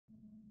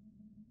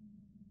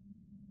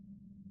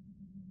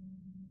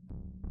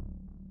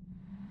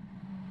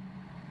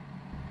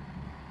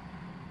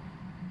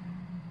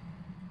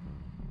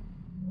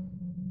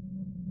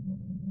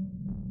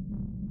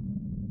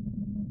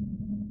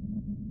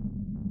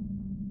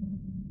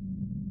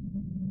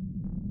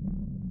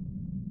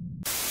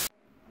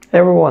Hey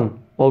everyone,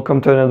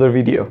 welcome to another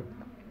video.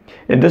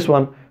 In this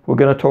one, we're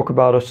going to talk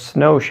about a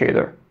snow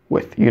shader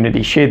with Unity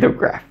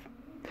shadergraph.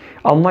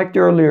 Unlike the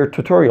earlier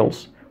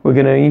tutorials, we're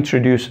going to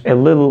introduce a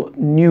little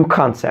new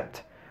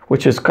concept,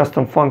 which is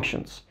custom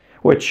functions,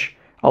 which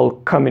I'll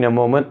come in a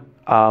moment.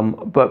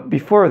 But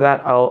before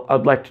that,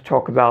 I'd like to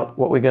talk about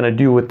what we're going to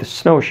do with the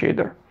snow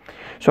shader.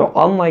 So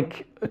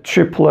unlike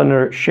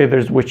triplanar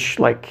shaders, which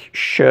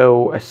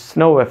show a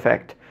snow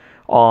effect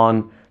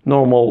on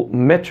normal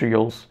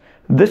materials,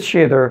 this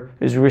shader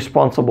is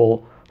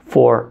responsible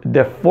for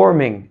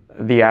deforming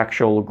the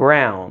actual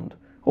ground,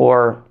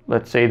 or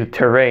let's say the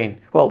terrain.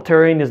 Well,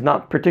 terrain is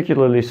not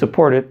particularly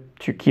supported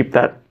to keep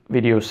that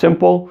video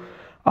simple,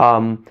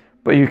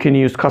 but you can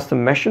use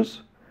custom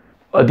meshes.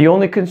 The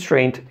only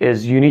constraint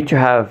is you need to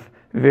have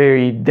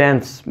very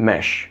dense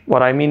mesh.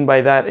 What I mean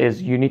by that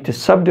is you need to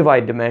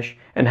subdivide the mesh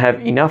and have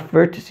enough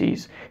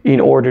vertices in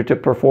order to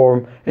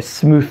perform a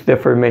smooth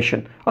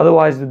deformation.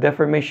 Otherwise, the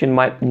deformation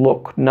might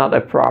look not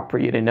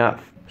appropriate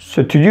enough.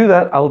 So to do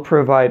that, I'll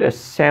provide a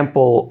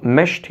sample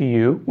mesh to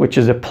you, which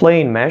is a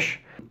plain mesh.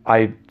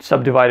 I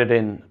subdivided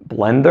in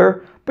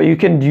Blender, but you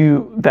can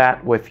do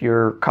that with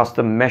your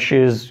custom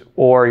meshes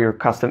or your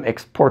custom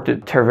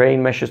exported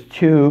terrain meshes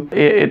too.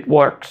 It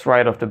works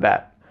right off the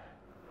bat.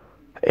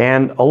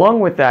 And along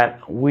with that,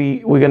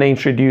 we're going to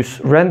introduce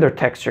render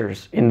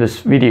textures in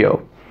this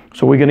video.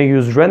 So we're going to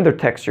use render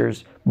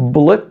textures,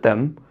 blend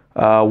them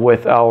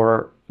with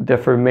our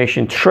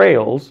deformation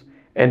trails,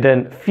 and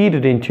then feed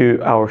it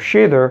into our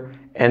shader.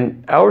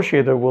 And our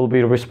shader will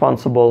be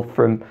responsible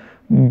for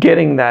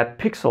getting that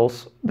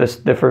pixels, this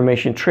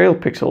deformation trail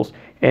pixels,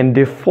 and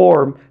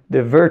deform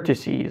the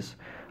vertices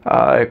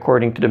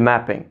according to the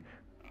mapping,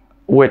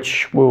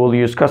 which we will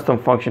use custom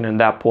function in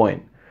that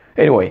point.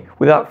 Anyway,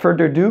 without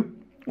further ado,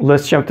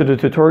 let's jump to the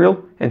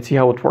tutorial and see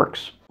how it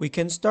works. We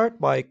can start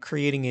by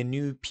creating a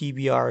new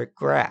PBR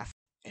graph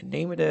and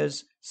name it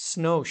as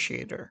Snow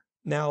Shader.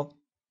 Now,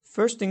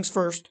 first things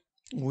first,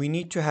 we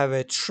need to have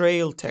a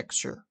trail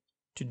texture.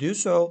 To do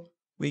so,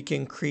 we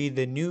can create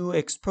a new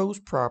expose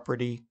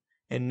property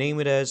and name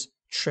it as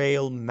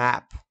Trail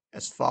Map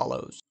as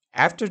follows.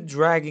 After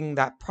dragging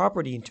that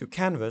property into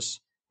Canvas,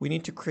 we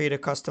need to create a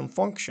custom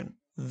function.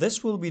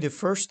 This will be the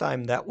first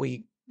time that we're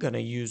gonna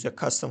use a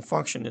custom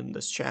function in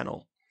this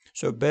channel.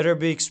 So better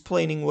be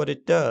explaining what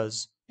it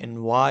does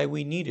and why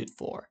we need it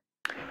for.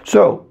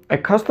 So a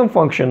custom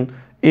function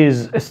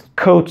is a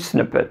code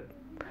snippet.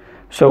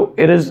 So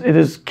it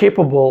is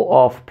capable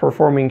of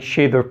performing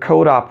shader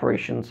code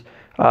operations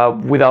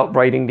without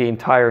writing the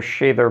entire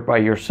shader by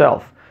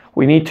yourself.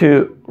 We need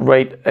to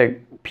write a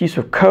piece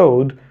of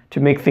code to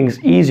make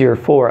things easier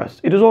for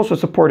us. It is also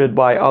supported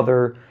by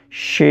other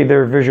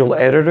shader visual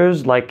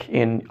editors like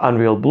in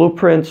Unreal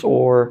Blueprints,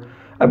 or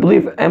I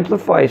believe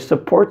Amplify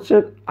supports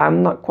it.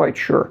 I'm not quite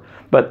sure,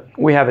 but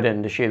we have it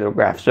in the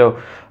shadergraph.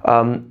 So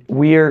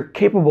we are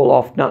capable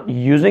of not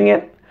using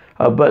it,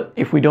 but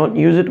if we don't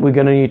use it, we're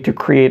going to need to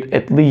create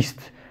at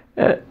least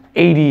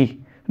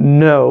 80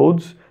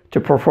 nodes to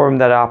perform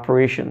that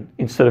operation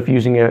instead of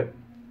using a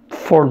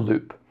for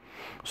loop.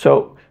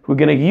 So we're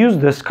going to use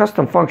this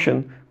custom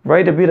function,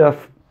 write a bit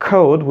of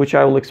code, which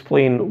I will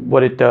explain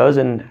what it does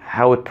and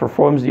how it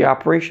performs the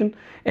operation.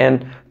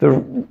 And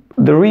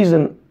the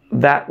reason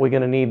that we're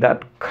going to need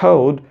that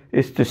code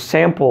is to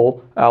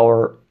sample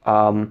our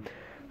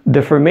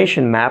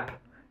deformation map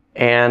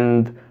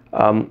and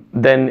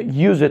then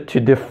use it to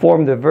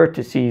deform the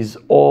vertices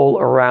all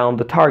around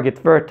the target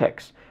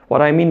vertex.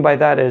 What I mean by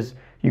that is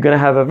you're going to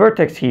have a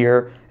vertex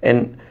here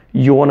and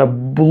you want to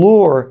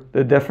blur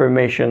the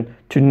deformation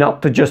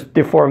to just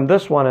deform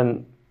this one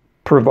and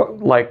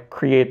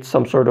create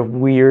some sort of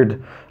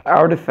weird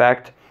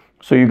artifact.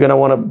 So you're going to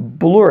want to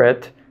blur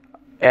it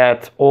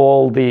at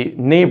all the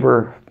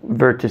neighbor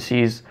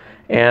vertices,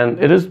 and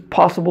it is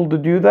possible to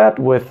do that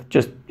with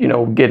just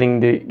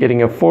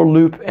getting a for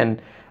loop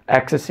and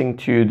accessing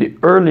to the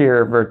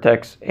earlier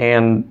vertex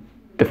and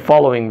the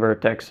following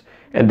vertex,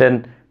 and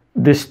then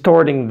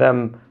distorting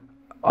them,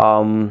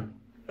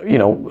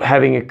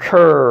 having a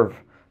curve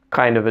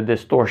kind of a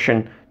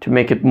distortion to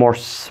make it more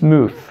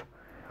smooth.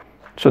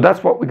 So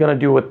that's what we're going to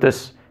do with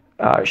this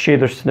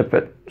shader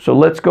snippet. So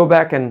let's go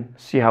back and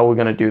see how we're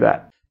going to do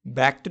that.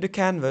 Back to the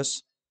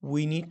canvas,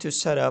 we need to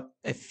set up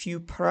a few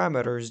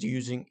parameters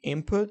using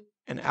input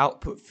and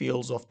output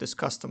fields of this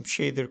custom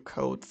shader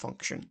code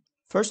function.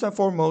 First and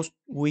foremost,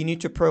 we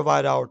need to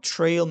provide our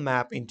trail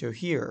map into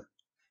here.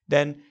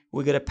 Then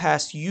we're going to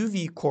pass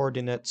UV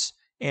coordinates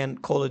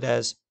and call it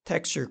as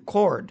texture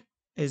chord.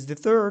 As the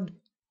third,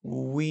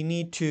 we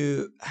need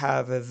to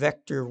have a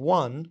vector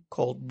 1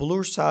 called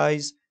blur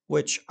size,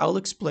 which I'll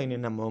explain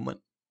in a moment.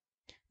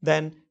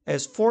 Then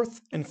as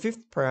fourth and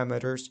fifth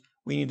parameters,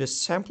 we need a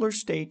sampler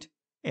state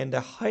and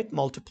a height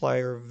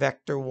multiplier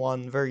vector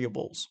 1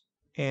 variables.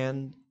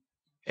 And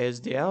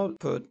as the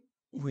output,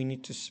 we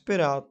need to spit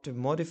out the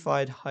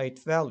modified height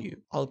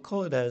value. I'll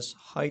call it as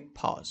height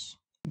pos.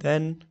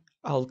 Then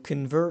I'll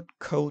convert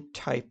code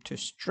type to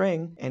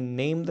string and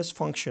name this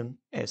function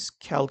as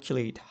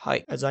calculate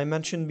height. As I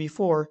mentioned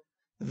before,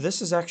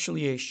 This is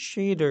actually a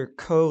shader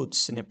code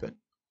snippet,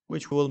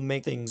 which will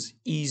make things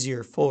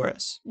easier for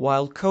us.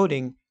 While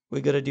coding,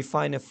 we gotta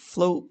define a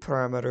float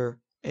parameter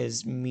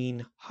as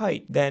mean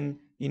height. Then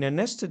in a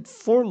nested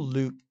for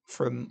loop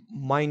from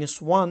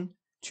 -1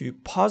 to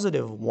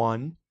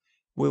 +1,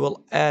 we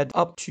will add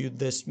up to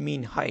this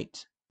mean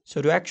height.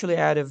 So to actually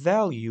add a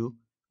value,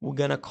 we're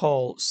gonna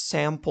call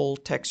sample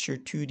texture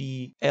to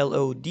the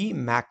LOD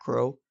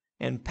macro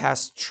and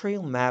pass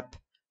trail map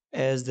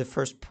as the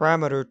first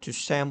parameter to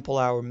sample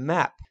our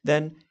map.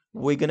 Then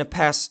we're gonna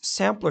pass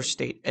sampler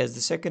state as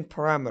the second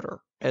parameter.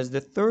 As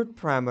the third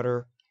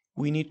parameter,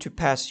 we need to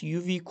pass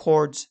UV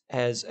chords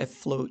as a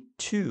float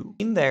 2.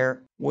 In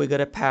there, we're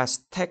gonna pass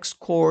text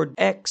chord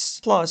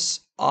x plus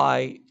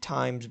I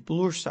times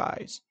blur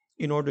size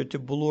in order to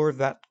blur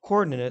that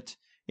coordinate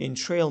in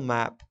trail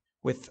map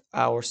with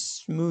our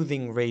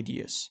smoothing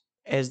radius.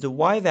 As the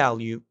y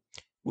value,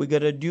 we're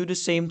gonna do the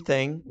same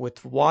thing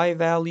with y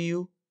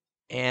value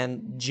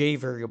and j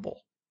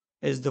variable.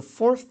 As the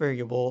fourth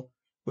variable,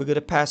 we're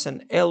gonna pass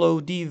an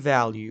LOD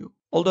value.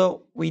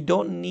 Although we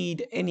don't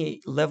need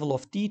any level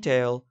of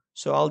detail,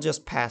 so I'll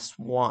just pass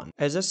 1.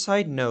 As a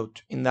side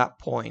note in that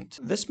point,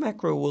 this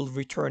macro will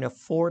return a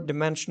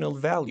 4-dimensional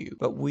value,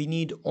 but we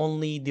need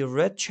only the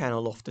red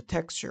channel of the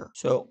texture.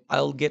 So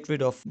I'll get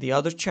rid of the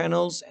other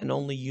channels and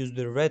only use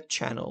the red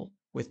channel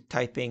with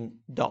typing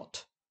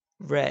dot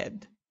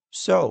red.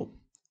 So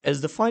as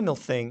the final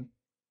thing,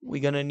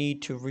 we're gonna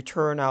need to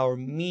return our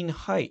mean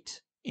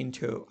height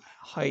into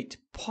height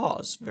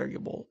pos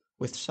variable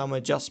with some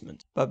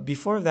adjustment. But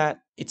before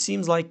that, it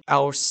seems like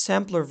our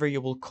sampler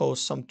variable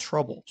caused some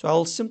trouble. So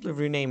I'll simply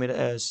rename it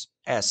as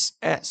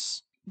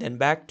SS. Then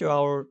back to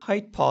our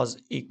height pos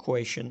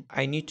equation,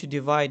 I need to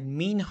divide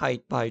mean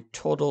height by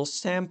total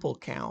sample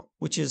count,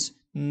 which is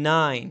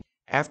 9.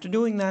 After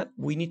doing that,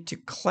 we need to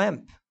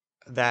clamp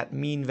that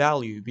mean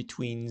value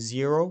between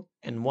 0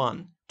 and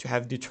 1 to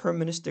have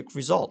deterministic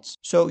results.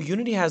 So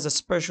Unity has a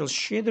special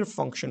shader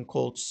function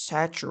called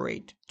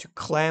saturate to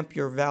clamp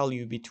your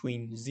value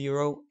between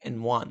 0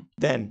 and 1.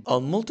 Then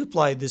I'll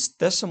multiply this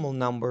decimal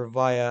number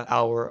via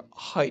our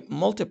height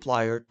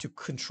multiplier to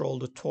control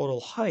the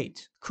total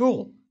height.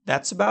 Cool,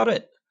 that's about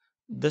it.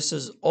 This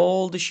is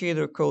all the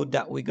shader code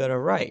that we gotta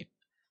write.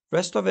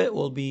 Rest of it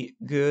will be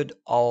good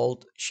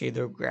old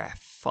shader graph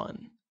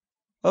fun.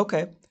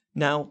 Okay,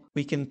 now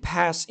we can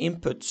pass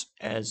inputs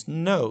as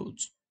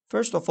nodes.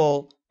 First of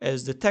all,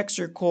 as the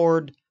texture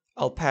chord,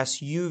 I'll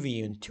pass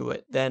UV into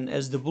it. Then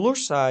as the blur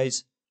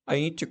size, I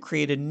need to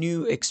create a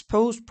new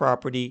exposed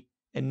property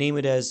and name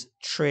it as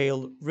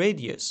trail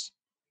radius.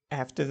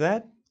 After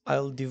that,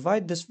 I'll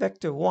divide this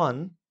vector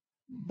 1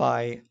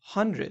 by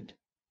 100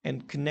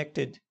 and connect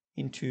it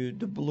into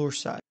the blur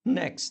size.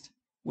 Next,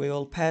 we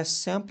will pass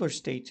sampler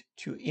state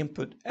to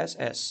input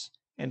SS.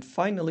 And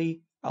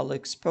finally, I'll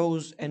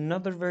expose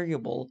another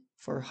variable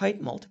for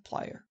height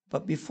multiplier.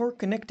 But before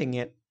connecting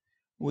it,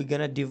 we're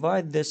gonna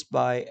divide this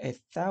by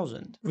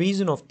 1000.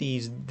 Reason of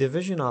these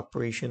division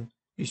operation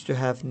is to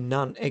have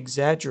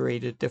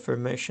non-exaggerated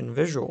deformation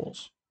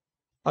visuals.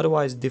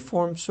 Otherwise,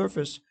 deformed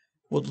surface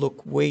would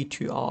look way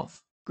too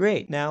off.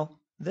 Great, now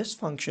this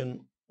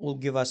function will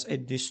give us a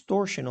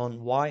distortion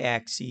on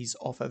y-axis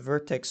of a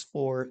vertex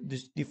for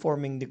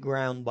deforming the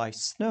ground by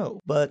snow.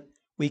 But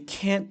we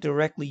can't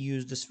directly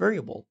use this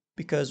variable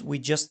because we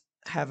just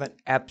have an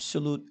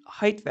absolute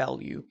height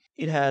value.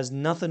 It has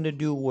nothing to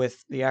do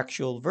with the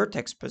actual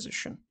vertex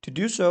position. To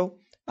do so,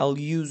 I'll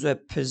use a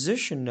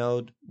position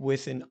node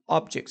with an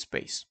object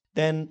space.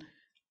 Then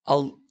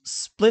I'll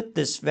split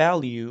this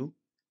value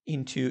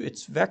into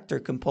its vector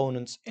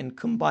components and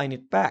combine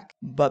it back.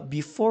 But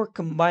before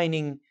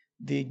combining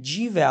the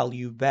g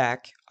value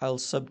back, I'll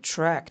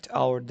subtract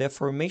our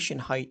deformation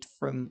height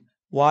from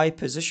y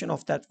position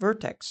of that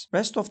vertex.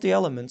 Rest of the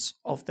elements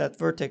of that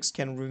vertex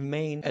can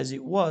remain as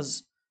it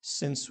was,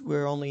 since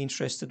we're only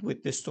interested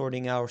with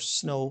distorting our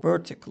snow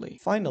vertically.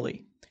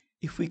 Finally,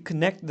 if we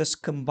connect this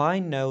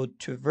combine node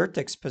to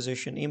vertex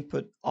position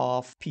input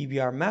of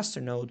PBR master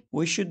node,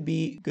 we should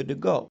be good to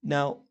go.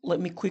 Now, let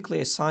me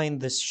quickly assign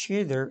this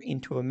shader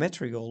into a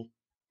material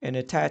and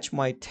attach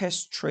my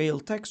test trail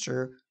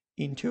texture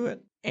into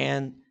it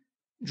and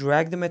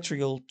drag the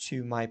material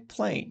to my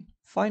plane.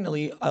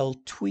 Finally,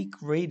 I'll tweak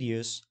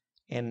radius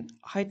and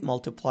height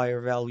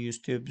multiplier values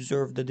to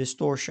observe the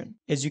distortion.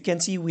 As you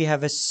can see, we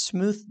have a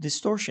smooth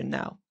distortion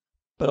now,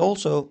 but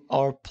also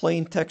our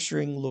plane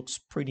texturing looks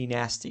pretty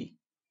nasty.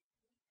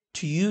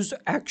 To use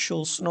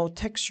actual snow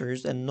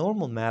textures and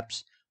normal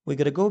maps, we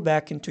gotta go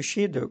back into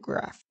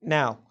shadergraph.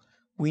 Now,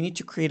 we need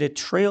to create a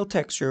trail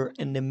texture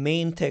and the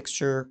main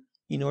texture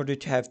in order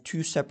to have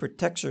two separate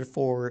textures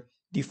for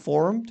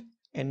deformed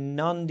and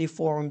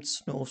non-deformed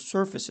snow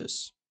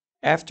surfaces.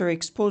 After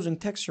exposing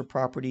texture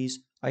properties,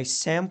 I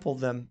sample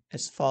them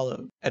as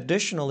follows.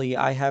 Additionally,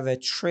 I have a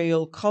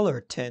trail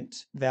color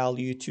tint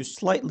value to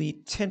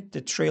slightly tint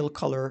the trail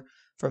color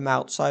from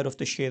outside of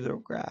the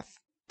shader graph.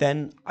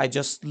 Then I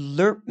just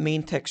lerp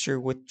main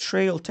texture with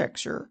trail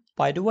texture.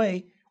 By the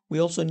way, we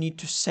also need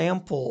to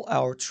sample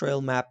our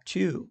trail map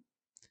too.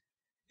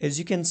 As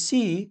you can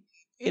see,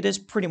 it is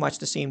pretty much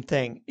the same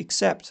thing,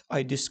 except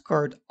I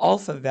discard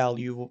alpha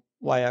value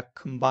via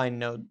combine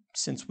node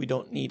since we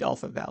don't need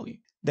alpha value.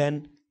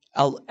 Then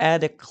I'll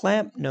add a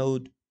clamp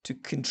node to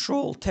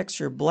control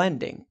texture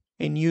blending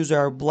and use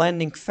our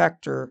blending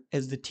factor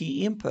as the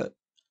T input.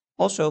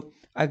 Also,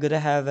 I'm going to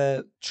have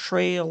a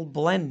trail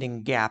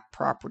blending gap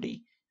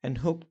property and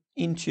hook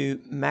into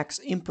max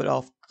input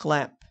of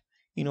clamp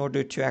in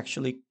order to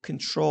actually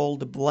control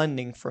the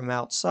blending from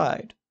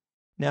outside.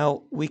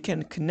 Now we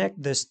can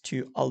connect this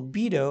to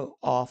albedo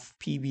of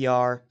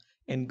PBR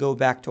and go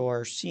back to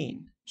our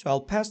scene. So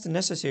I'll pass the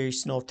necessary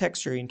snow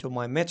texture into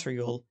my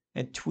material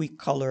and tweak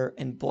color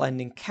and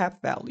blending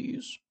cap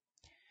values.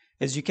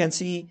 As you can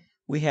see,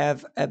 we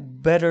have a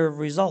better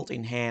result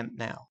in hand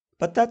now.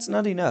 But that's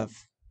not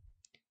enough.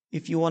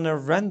 If you want to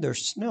render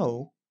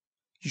snow,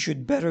 you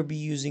should better be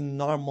using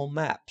normal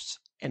maps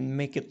and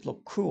make it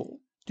look cool.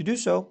 To do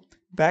so,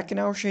 back in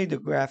our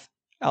shader graph,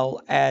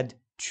 I'll add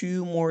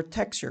 2 more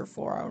texture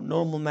for our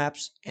normal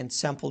maps and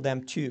sample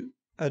them too.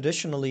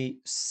 Additionally,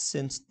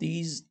 since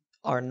these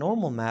are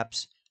normal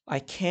maps, I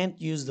can't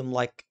use them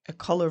like a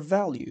color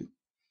value.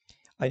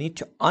 I need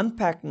to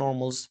unpack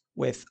normals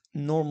with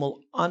normal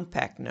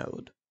unpack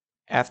node.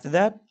 After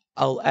that,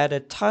 I'll add a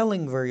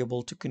tiling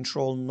variable to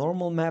control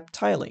normal map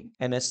tiling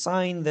and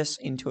assign this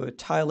into a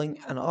tiling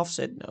and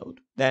offset node.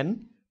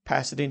 Then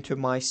pass it into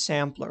my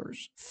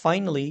samplers.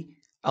 Finally,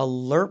 I'll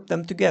lerp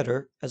them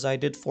together as I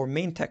did for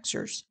main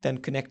textures, then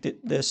connected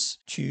this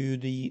to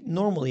the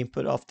normal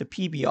input of the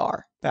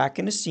PBR. Back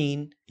in the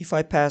scene, if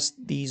I pass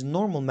these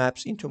normal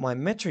maps into my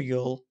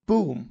material,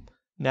 boom,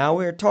 now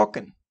we're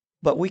talking.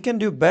 But we can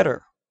do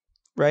better,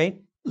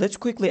 right? Let's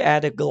quickly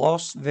add a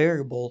gloss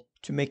variable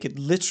to make it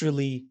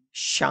literally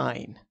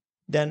shine.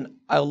 Then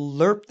I'll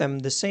lerp them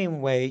the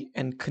same way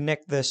and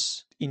connect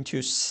this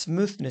into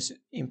smoothness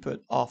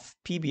input of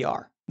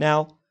PBR.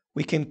 Now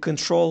we can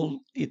control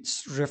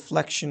its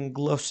reflection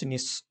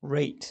glossiness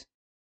rate.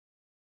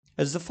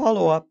 As the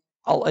follow-up,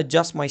 I'll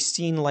adjust my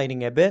scene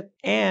lighting a bit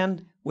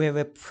and we have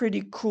a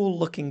pretty cool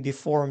looking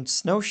deformed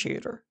snow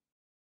shader.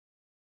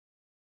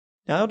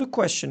 Now the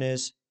question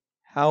is,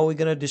 how are we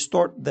going to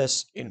distort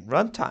this in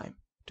runtime?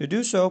 To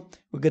do so,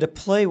 we're going to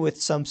play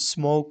with some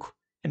smoke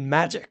and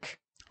magic.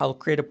 I'll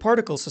create a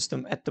particle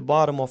system at the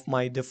bottom of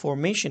my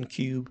deformation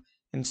cube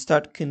and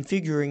start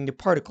configuring the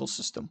particle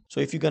system. So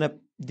if you're going to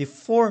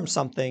deform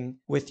something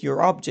with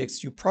your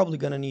objects, you're probably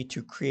going to need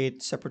to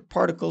create separate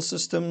particle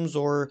systems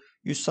or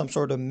use some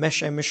sort of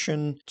mesh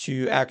emission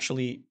to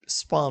actually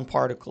spawn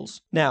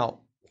particles. Now,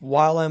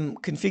 while I'm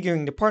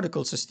configuring the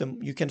particle system,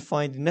 you can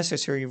find the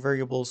necessary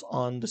variables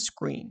on the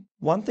screen.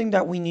 One thing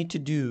that we need to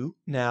do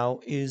now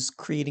is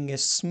creating a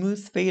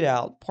smooth fade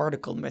out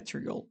particle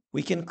material.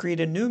 We can create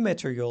a new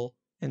material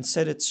and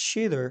set its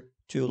shader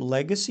to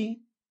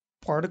legacy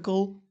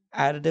particle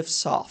additive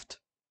soft.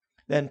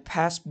 Then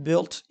pass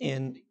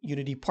built-in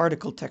Unity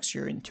particle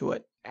texture into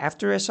it.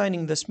 After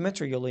assigning this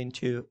material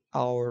into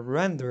our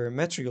render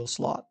material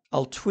slot,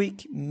 I'll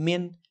tweak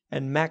min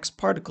and max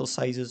particle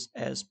sizes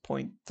as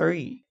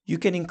 0.3. You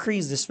can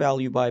increase this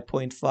value by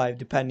 0.5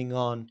 depending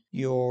on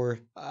your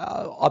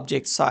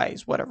object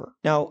size, whatever.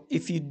 Now,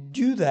 if you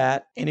do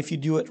that, and if you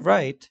do it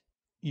right,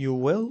 you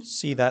will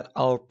see that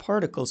our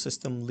particle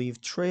system leaves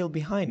trail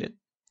behind it.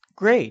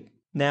 Great!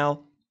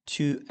 Now,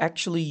 to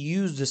actually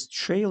use this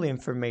trail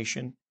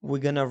information, we're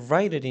gonna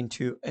write it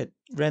into a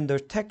render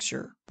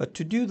texture. But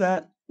to do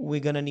that, we're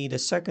gonna need a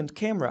second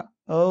camera.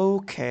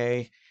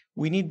 Okay.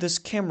 We need this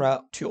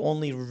camera to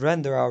only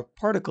render our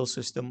particle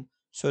system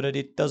so that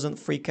it doesn't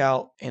freak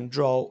out and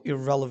draw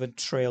irrelevant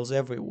trails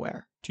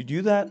everywhere. To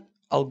do that,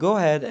 I'll go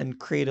ahead and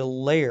create a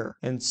layer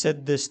and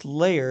set this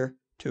layer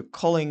to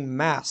culling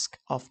mask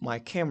of my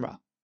camera.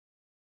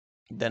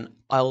 Then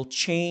I'll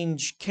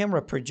change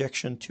camera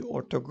projection to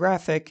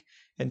orthographic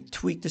and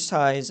tweak the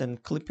size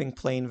and clipping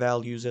plane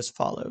values as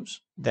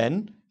follows.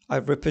 Then I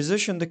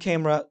reposition the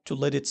camera to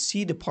let it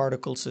see the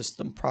particle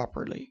system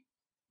properly.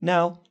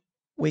 Now,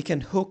 we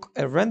can hook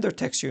a render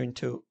texture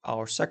into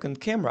our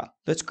second camera.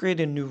 Let's create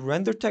a new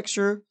render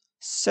texture,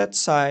 set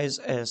size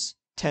as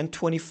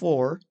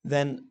 1024.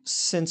 Then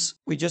since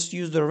we just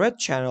used the red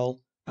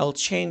channel, I'll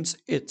change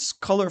its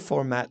color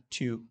format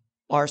to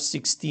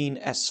R16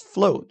 as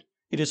float.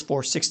 It is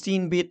for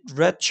 16-bit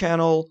red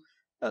channel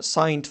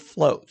signed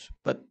float,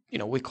 but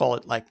we call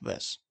it like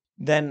this.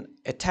 Then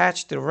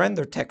attach the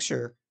render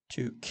texture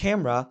to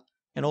camera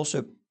and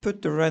also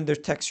put the render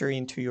texture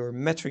into your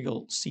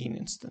material scene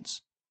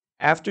instance.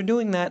 After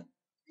doing that,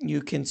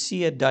 you can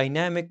see a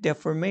dynamic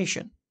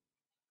deformation.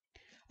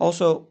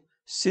 Also,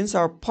 since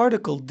our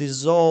particle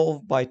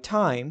dissolve by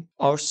time,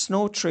 our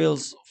snow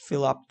trails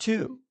fill up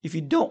too. If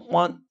you don't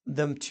want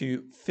them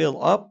to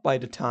fill up by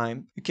the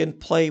time, you can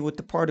play with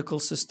the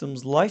particle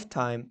system's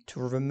lifetime to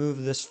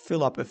remove this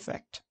fill up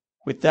effect.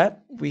 With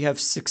that, we have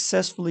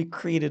successfully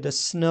created a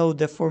snow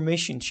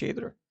deformation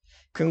shader.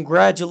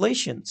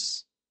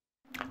 Congratulations!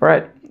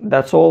 Alright,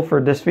 that's all for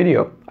this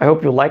video. I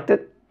hope you liked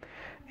it.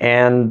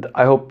 And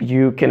I hope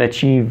you can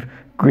achieve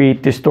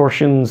great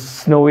distortions,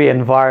 snowy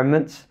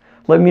environments.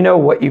 Let me know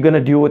what you're gonna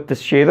do with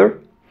this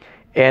shader.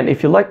 And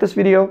if you like this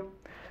video,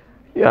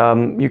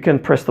 you can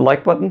press the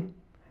like button.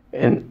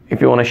 And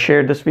if you want to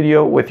share this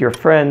video with your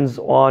friends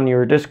on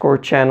your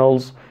Discord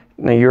channels,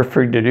 you're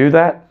free to do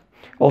that.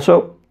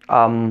 Also,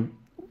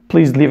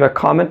 please leave a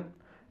comment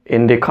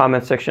in the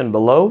comment section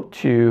below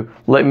to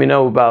let me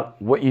know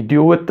about what you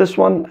do with this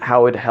one,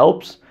 how it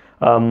helps.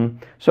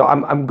 So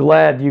I'm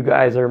glad you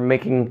guys are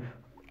making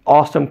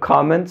awesome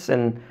comments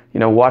and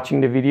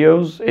watching the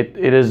videos. It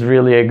is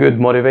really a good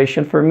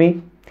motivation for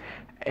me.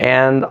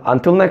 And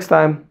until next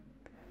time,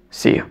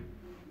 see you.